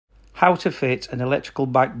How to fit an electrical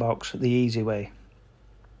back box the easy way.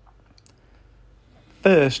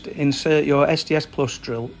 First, insert your SDS Plus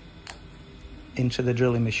drill into the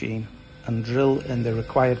drilling machine and drill in the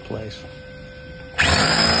required place.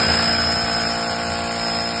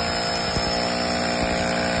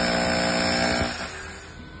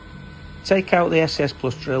 Take out the SDS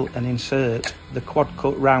Plus drill and insert the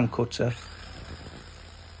Quadcut round cutter.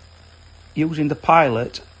 Using the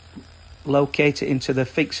pilot, locate it into the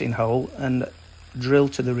fixing hole and drill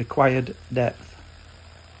to the required depth.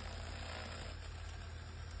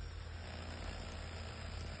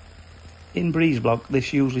 In breeze block,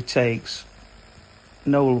 this usually takes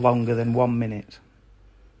no longer than 1 minute.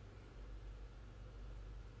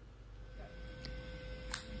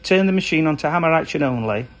 Turn the machine onto hammer action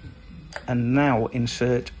only and now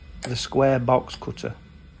insert the square box cutter.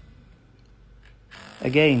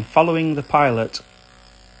 Again, following the pilot,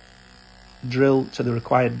 drill to the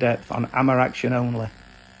required depth on hammer action only.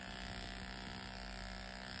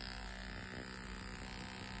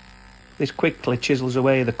 This quickly chisels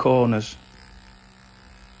away the corners.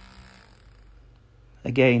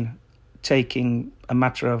 Again, taking a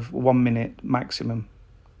matter of 1 minute maximum.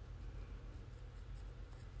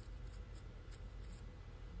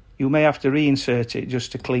 You may have to reinsert it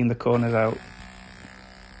just to clean the corners out.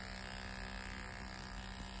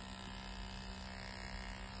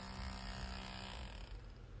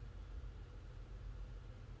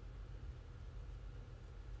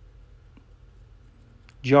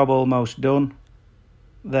 Job almost done.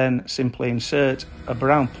 Then simply insert a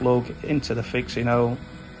brown plug into the fixing hole.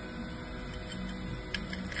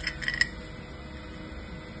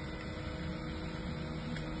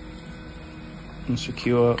 And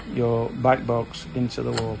secure your back box into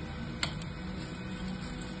the wall.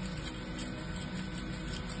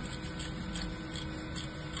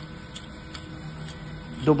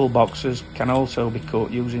 Double boxes can also be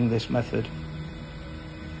cut using this method.